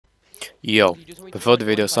Yo, before the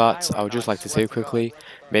video starts, I would just like to say quickly,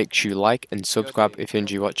 make sure you like and subscribe if you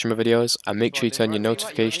enjoy watching my videos, and make sure you turn your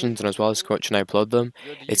notifications on as well as watching I upload them.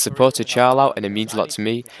 It supports a channel out and it means a lot to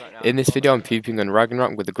me. In this video I'm PvPing on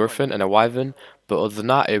Ragnarok with a Griffin and a Wyvern, but other than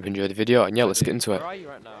that, I hope you enjoyed the video, and yeah, let's get into it. Where are you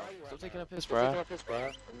right now? Stop taking a piss, bro.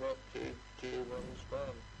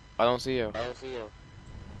 I don't see you.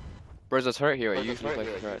 Where's the turret here? You usually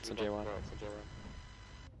place the turrets in J1.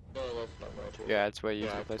 Yeah, it's where you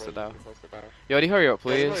usually place it down. Yo, hurry up,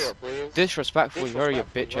 please. Disrespectfully, hurry your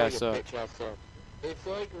bitch ass up. It's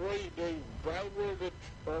like right where the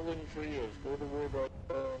fallen tree is. Go to where the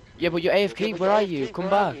Yeah, but you're AFK. Where are you? Come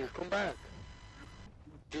back. Come back.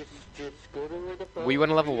 Just go to where the We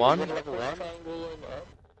want a level 1?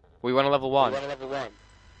 We want a level 1.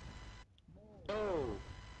 No.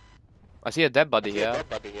 I see a dead body here.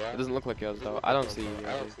 It doesn't look like yours though. I don't see you.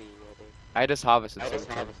 I just harvested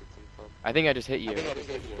something. I think I just hit you.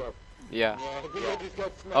 Yeah.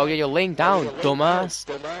 Oh yeah, you're laying down, dumbass.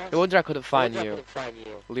 No wonder I couldn't find you.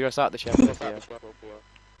 Leave us out the chef here.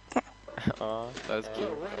 Aw, that was cute.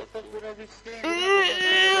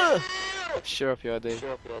 Shut up, Yodi.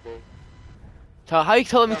 How are you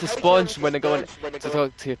telling me to spawn when I'm going to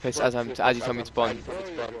talk to your piss as you tell me to spawn?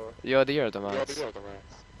 Yodi, you're a dumbass.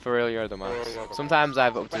 For real, you're a dumbass. Sometimes I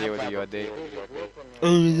have up to you with Yodi.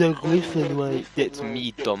 Oh, the Griffin, like. It's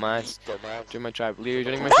me, dumbass. Join my tribe. Leo,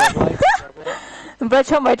 joining my tribe, like? But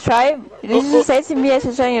join my tribe? Did you just say to me I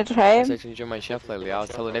should join your tribe? I said, can you join my chef lately? I was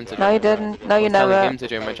telling him to join No, you didn't. No, you never. I was telling him to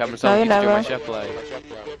join my tribe. I was telling you to join my chef like.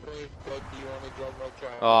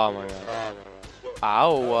 Oh my god.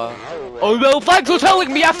 Ow. Oh well, thanks for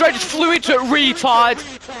telling me after I just flew into it, retard!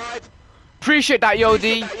 Appreciate that,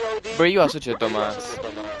 Yodi! Bro, you are such a dumbass.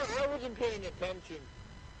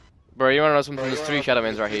 Bro, you wanna know something? There's 3 shadow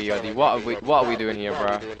mins right here, Yodi. What are we doing here,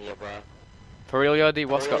 bro? For real, Yodi?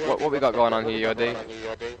 What we got going on here, Yodi?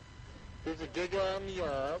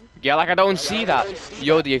 Yeah, like I don't see that.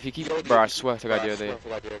 Yodi, if you keep, bro, I swear to God, Yodi.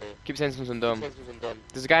 Keep saying something dumb.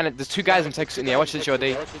 There's 2 guys in Texas in here. Watch this,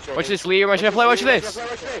 Yodi. Watch this, Leo. Watch this, watch this.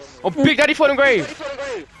 Oh, Big Daddy Floating Grave.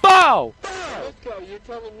 Bow! You're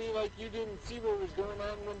telling me like you didn't see what was going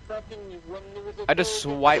on when there was a I just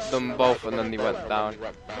swiped them both and then they went down. You're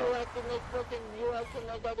acting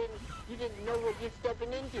like you didn't know what you're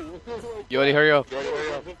stepping into. Yodi, hurry up. There's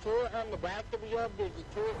a turret on the back of the hub, there's a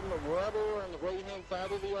turret in the water on the right hand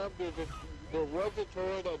side of the hub, there was a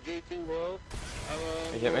turret at J2 Hill.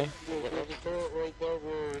 You hit me? There's a turret right there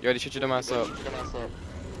where... Yodi, shut your dumb ass up.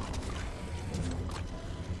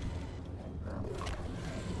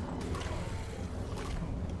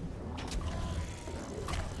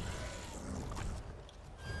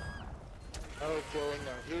 Alright, Joey,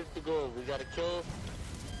 now here's the goal. We gotta kill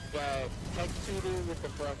that tech shooter with the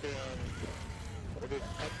fucking... What is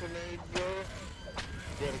tech grenades there?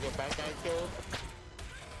 We gotta get that guy killed.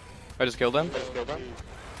 I just killed him?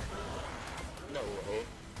 No way.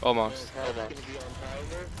 Almost. Gonna be on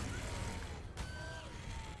timer.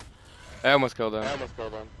 I almost killed him.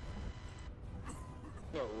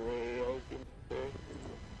 No way, I was gonna say.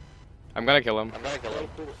 I'm gonna kill him.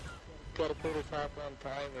 Gotta put his half on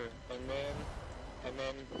timer, and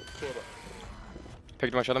then kill him.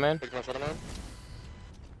 Picked my shadow man.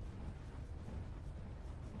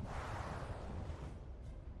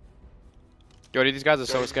 Yodi, these guys are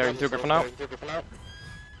so scary. He threw Griffin out.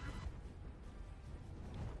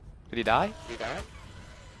 Did he die?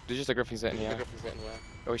 There's just a Griffin sitting here.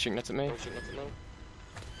 Oh, he's shooting nuts at me.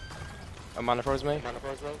 A mana froze me.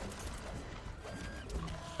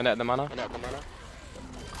 I net the mana.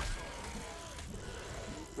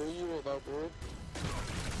 Where are you without the wood?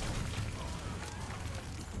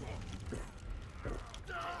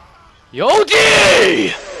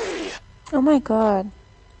 Yodi! Oh my god.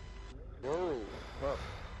 Whoa.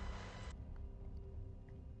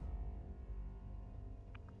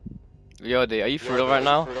 Yodi, are you for real right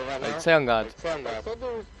now? Like, say on God. I said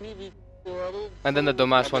there was PvP already. And then the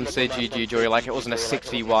dumbass one say GG Jory like it wasn't a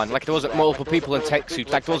 6v1, like there wasn't multiple people in tech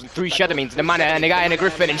suits, like there wasn't 3 shadow means and a man and a guy and a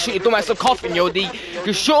Griffin and shit, you dumbass a coffin, Yodi.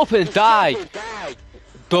 Just shut up and die.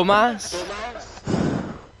 Dumbass.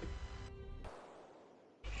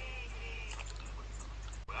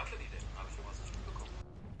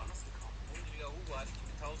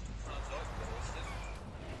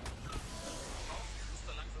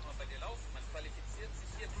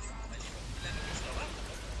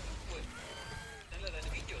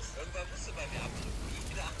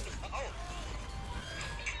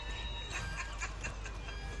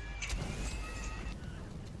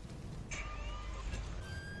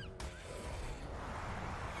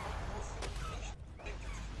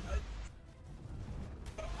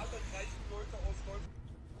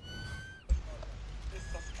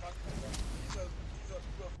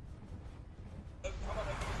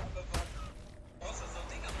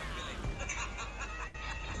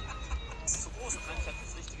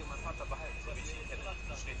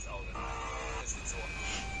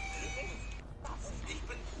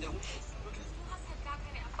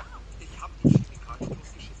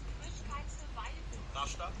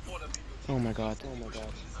 my god.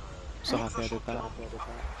 So happy I did that.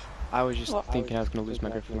 I was just thinking I was gonna lose my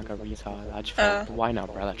Griffin like a retard. I just thought, why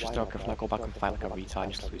not, bro? Let's just throw a Griffin, like go back and fight like a retard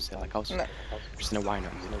and just lose it. Like I was just in a why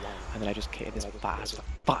not mood. And then I just kitted this fat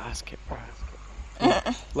ass kit, bro.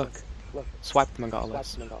 Look. Swiped them and got a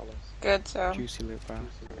list. Good job. Juicy loot, bro.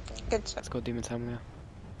 Good job. Let's go demon time,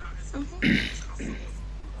 yeah.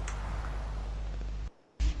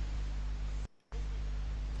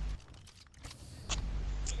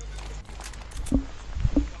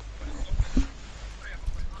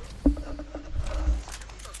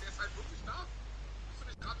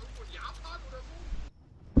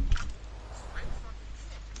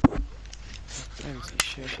 I didn't see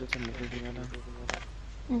shit, I should have done the video right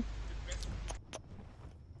now.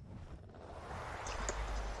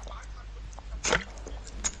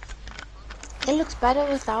 It looks better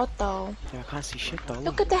without though. Yeah, I can't see shit though.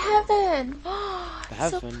 Look at the heaven. The So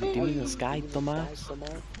heaven? pretty. Do you mean the sky, dumbass?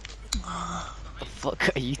 The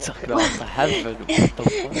fuck are you talking about? The heaven? What the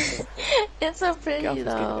fuck? It's so Get pretty off this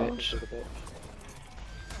though. good bitch.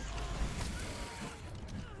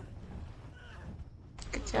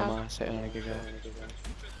 Good job. Dumbass, sitting on a giga.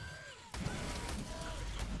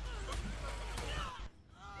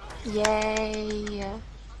 Yay.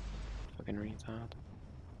 Fucking retard.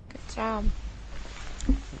 Good job.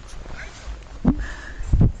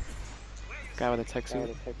 Guy with a tech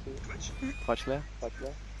suit. Watch there.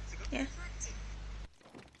 Yeah.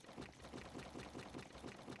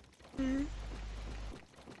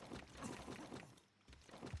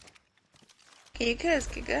 Giga is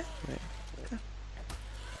Giga.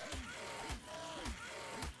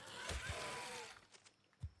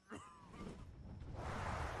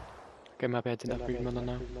 Get my bed in that freedom on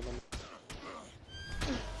now.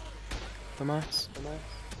 Dumbass.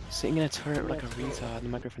 Sitting in a turret like a retard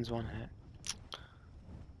and my Griffin's one hit.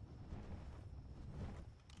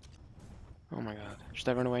 Oh my god. Should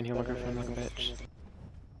I run away and heal my Griffin like a bitch?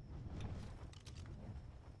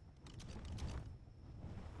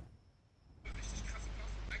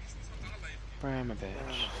 Bro, I'm a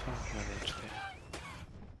bitch. Fuck, I'm a bitch, dude.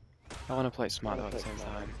 I wanna play smart though at the same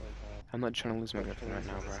time. I'm not trying to lose my Griffin right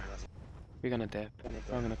now, bro. We're gonna dip.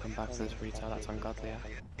 I'm gonna come back to this retard, that's ungodly,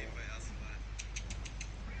 yeah.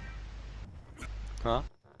 Huh?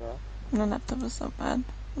 The laptop is so bad.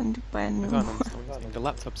 I need to buy a I new can't one. understand. The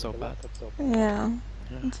laptop's so bad. Yeah,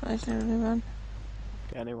 Yeah. it's actually really bad.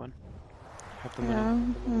 Get anyone. Have the money.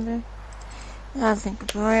 Yeah, maybe. I think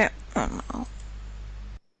it's right. I don't know.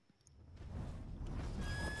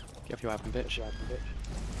 Get off your weapon, bitch.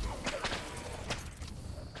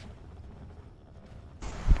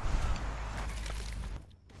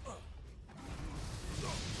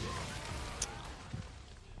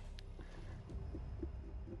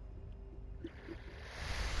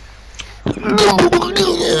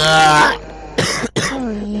 Oh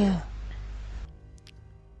yeah.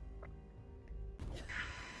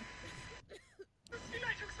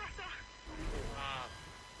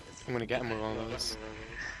 I'm gonna get him with one of those.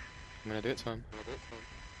 I'm gonna do it to him.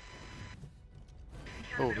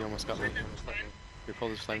 Oh, he almost got me. We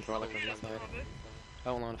pulled his flamethrower like a retard. I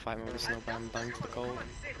don't want to fight me with a snowbound bang to the cold.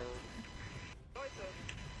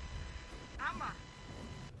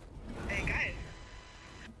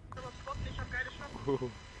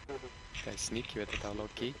 Ooh. Guy's sneaky with it though, low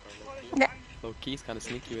key. Yeah. Low key's kinda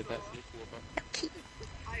sneaky with that. He's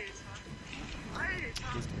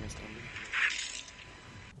gonna miss him.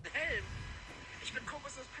 Helm! Ich bin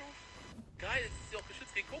Kokosnussproof. Geil, jetzt ist sie auch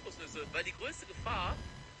geschützt gegen Kokosnüsse, weil die größte Gefahr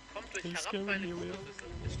kommt durch herabfallende Kokosnüsse.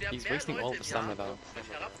 Es sterben He's mehr wasting all Leute the im Jahr stamina though. durch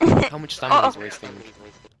herabfallende How much stamina is wasting?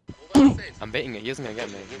 Kokosnüsse. I'm baiting it, he isn't gonna get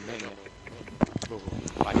me. I'm baiting it. Oh,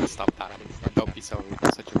 I need to stop that. Don't be so rude.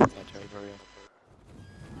 That's such a retard, Joey, for real.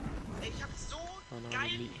 Ich hab so Oh no,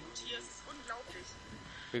 geilen me. Loot hier, es ist unglaublich.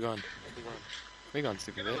 We're gone. We're gone,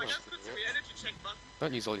 stupid Mal bitch. ganz kurz den Reality-Check machen.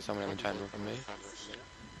 Don't use all your stamina and try and run from me.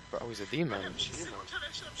 Bro, he's a demon. Schieße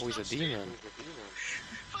Unterwäsche am Oh, he's a Strand. demon.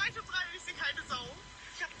 Frei für frei, ich seh keine Sau.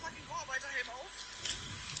 Ich hab fucking Bauarbeiterhelm auf.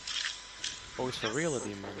 Oh, he's for real a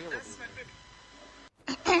demon. Das ist mein Glück.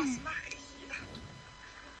 Was mach ich hier?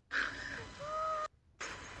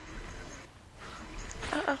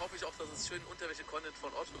 Hoffe ich auch, dass es schön Unterwäsche-Content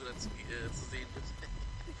von Otto dann zu sehen ist.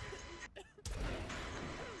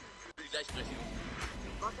 Die Gleichberechtigung.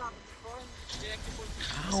 Stärke gefunden.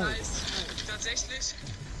 Das heißt, tatsächlich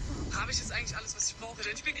habe ich jetzt eigentlich alles, was ich brauche.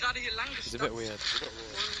 Denn ich bin gerade hier lang He's a bit gestoppt. weird.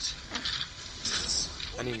 Und dieses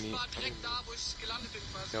I need unmittelbar meat. direkt da, wo ich gelandet bin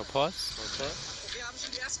quasi. Yo, pause. Okay. Wir haben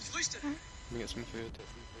schon die ersten Früchte. Let me get some food.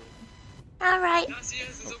 Alright. Das hier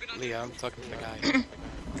sind Oh, sogenannte... Leah, I'm talking to the guy.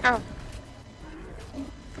 Oh.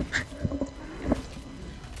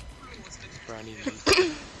 bro, I need meat.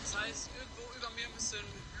 Das heißt, irgendwo über mir müsste ein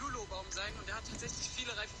Lulo-Baum sein und der hat tatsächlich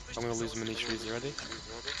viele reife Früchte. I'm gonna lose him in these trees. You ready?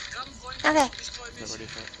 Krabbenfreunde, Okay. ich freue mich. Get ready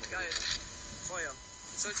for it. Geil. Feuer.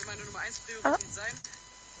 Das sollte meine Nummer 1 Priorität sein.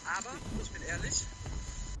 Aber, ich bin ehrlich,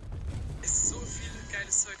 es ist so viel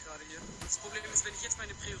geiles Zeug gerade hier. Das Problem ist, wenn ich jetzt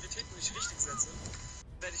meine Prioritäten nicht richtig setze,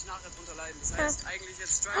 werde ich nachher drunter leiden. Das heißt, eigentlich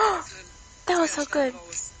jetzt Strider öffnen, That was so Feuerstein good.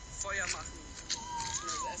 raus, Feuer machen,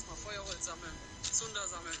 beziehungsweise erstmal Feuerholz sammeln, Zunder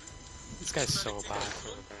sammeln. This guy's so bad.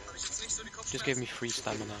 Habe ich jetzt nicht so die Just gave Kopfschmerzen, me free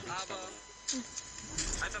stamina. aber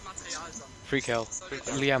einfach Material sammeln. Free kill.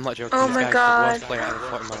 Lee, I'm not joking. Oh this my guy's God. the worst player I ever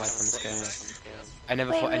fought in my life on this game. I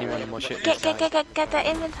never fought anyone more shit than this guy. Get the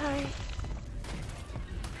inventory.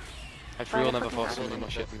 I for real never fought someone more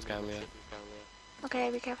shit than this guy, Leah. Okay,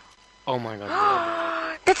 be careful. Oh my god,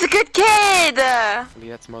 Leah. That's a good kid! Lee,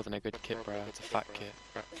 that's more than a good kit, bro. It's a fat kit.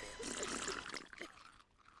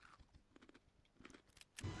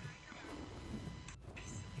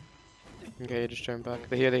 Okay, just turn back.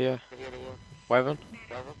 They're here. Wyvern?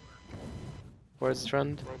 Where's his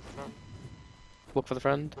friend? Look for the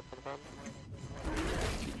friend.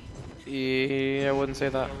 Yeah, I wouldn't say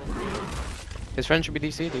that. His friend should be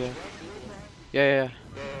DC'd, yeah. Yeah.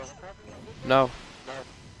 No.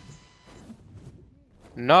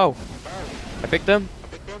 No! I picked him.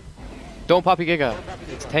 Don't Poppy Giga.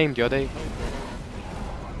 It's tamed, Yodi.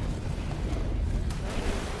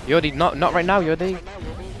 Yodi, not right now, Yodi.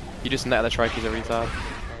 You just net the trike, he's a retard.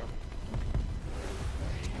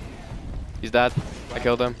 He's dead. I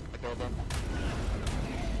killed him.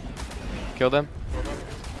 Killed him.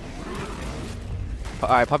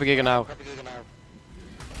 Alright, Poppy Giga now.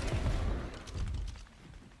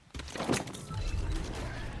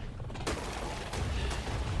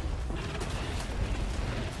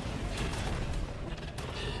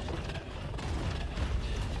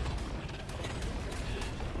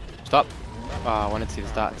 Stop. Oh, I wanted to see the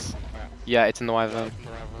stats. Yeah, it's in the Wyvern.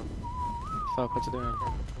 Fuck, what's it doing?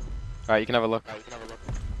 Alright, you can have a look.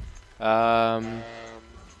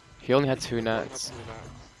 He only had 2 nets.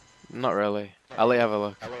 Not really. I'll let you have a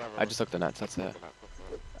look. I just took the nets, that's it.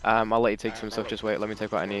 I'll let you take some stuff, just wait, let me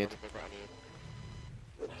take what I need.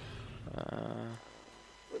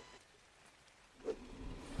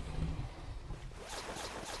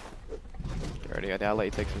 Get ready, I'll let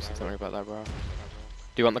you take some stuff, don't worry about that, bro.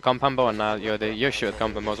 Do you want the compound bow or not? You're shit with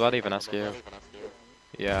compound bows, why'd I even ask you?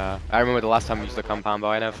 Yeah, I remember the last time you used the compound bow,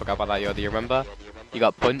 I never forgot about that, Yodi, you remember? You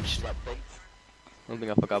got punched. I don't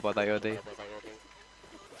think I forgot about that, Yodi.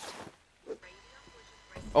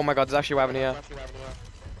 Oh my god, there's actually a Wyvern here.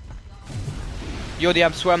 Yodi,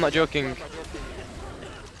 I swear I'm not joking.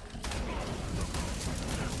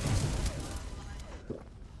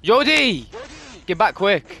 Yodi! Get back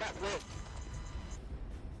quick!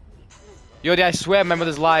 Yodi, I swear, my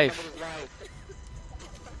mother's live.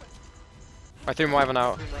 I threw my Wyvern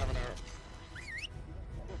out.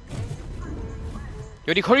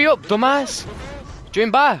 Yodi, hurry up, dumbass! Join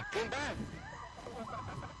back!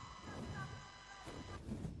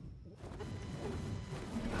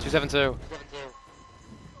 $272.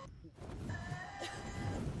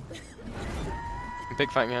 I'm big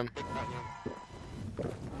fighting him.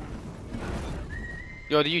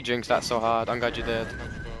 Yodi, you jinxed that so hard. I'm glad you did.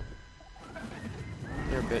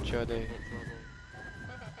 You're a bitch, Yodi.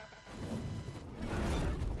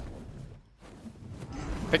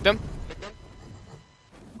 Picked him.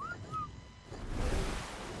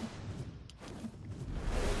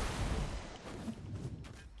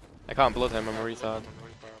 I can't blood him, I'm a retard.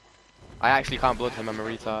 I actually can't blood him, I'm a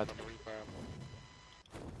retard.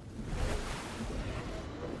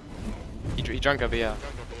 He drank a beer.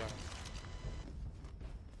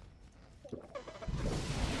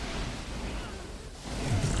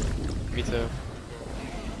 Me too.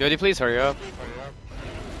 Yodi, please hurry up.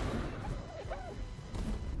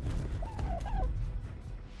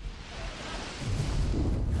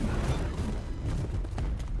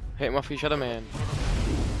 Hit him off each other, man.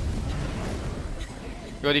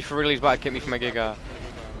 Yodi, for real, he's about to kick me from my Giga.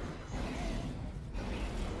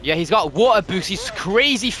 Yeah, he's got water boost, he's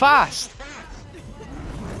crazy fast!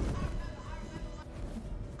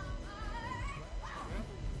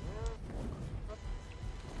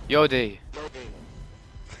 Yodi.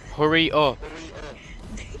 Hurry up.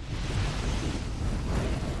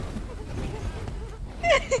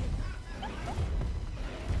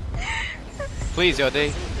 Please,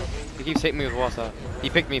 Yodi. He keeps hitting me with water. He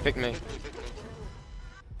picked me,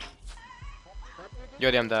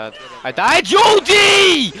 Yodi, I'm dead. I died!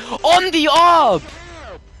 Yodi! On the orb!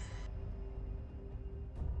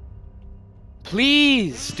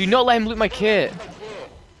 Please! Do not let him loot my kit.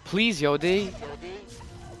 Please, Yodi.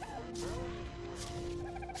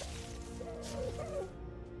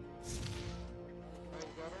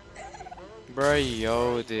 Bruh,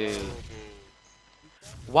 Yodi.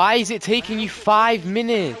 Why is it taking you 5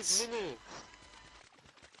 minutes?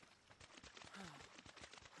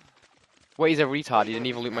 Wait, he's a retard. He didn't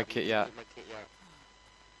even loot my kit yet.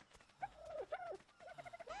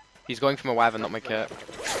 He's going for my Wyvern, not my kit.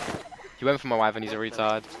 He went for my Wyvern, he's a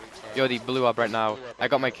retard. Yodi, blue orb right now. I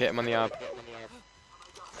got my kit, I'm on the orb.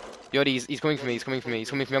 Yodi, he's coming for me, he's coming for me, he's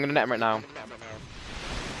coming for me. I'm gonna net him right now.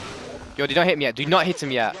 Yodi, don't hit me yet. Do not hit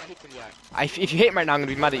him yet. If you hit him right now, I'm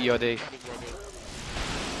gonna be mad at Yodi.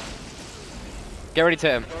 Get ready to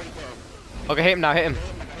hit him. Okay, hit him now, hit him.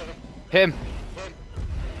 Hit him.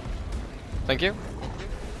 Thank you.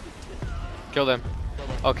 Killed him.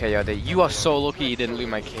 Okay, Yodi, you are so lucky you didn't loot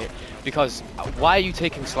my kit. Because, why are you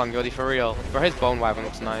taking so long, Yodi, for real? Bro, his bone wyvern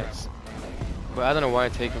looks nice. But I don't know why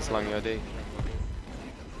you're taking so long, Yodi.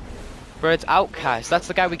 Bro, it's Outcast. That's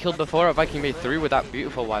the guy we killed before at Viking Raid 3 with that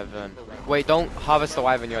beautiful wyvern. Wait, don't harvest the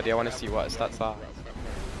wyvern, Yodi. I want to see what stats are.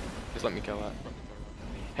 Just let me kill it.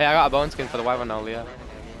 Hey, I got a bone skin for the wyvern now, Leah.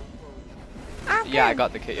 Yeah, I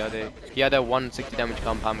got the kit, Yodi. He had a 160 damage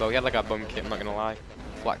compound, but he had like a bum kit, I'm not gonna lie.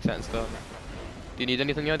 Black set and stuff. Do you need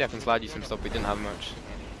anything, Yodi? I can slide you some stuff, we didn't have much.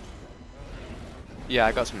 Yeah,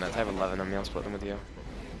 I got some nets. I have 11 on me, I'll split them with you.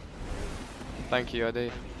 Thank you,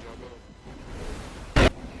 Yodi.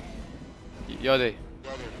 Yodi.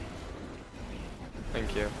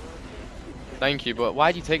 Thank you. Thank you, but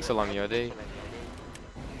why do you take so long, Yodi?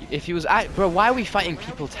 If he was bro, why are we fighting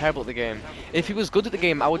people terrible at the game? If he was good at the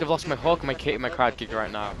game, I would have lost my hawk and my kit and my crowd kicker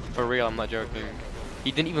right now. For real, I'm not joking.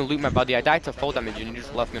 He didn't even loot my body. I died to full damage and he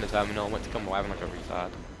just left me in the terminal and went to come alive like a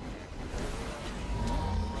retard.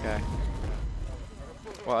 Okay.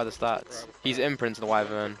 What are the stats? He's imprint to the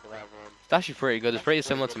wyvern. It's actually pretty good. It's pretty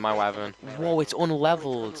similar to my wyvern. Whoa, it's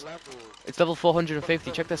unleveled. It's level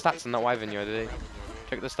 450. Check the stats on that wyvern, Yodi.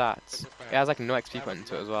 Check the stats. It has like no XP put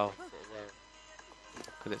into it as well.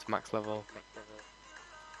 Because it's max level.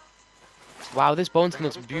 Wow, this bone skin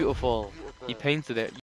looks beautiful. He painted it.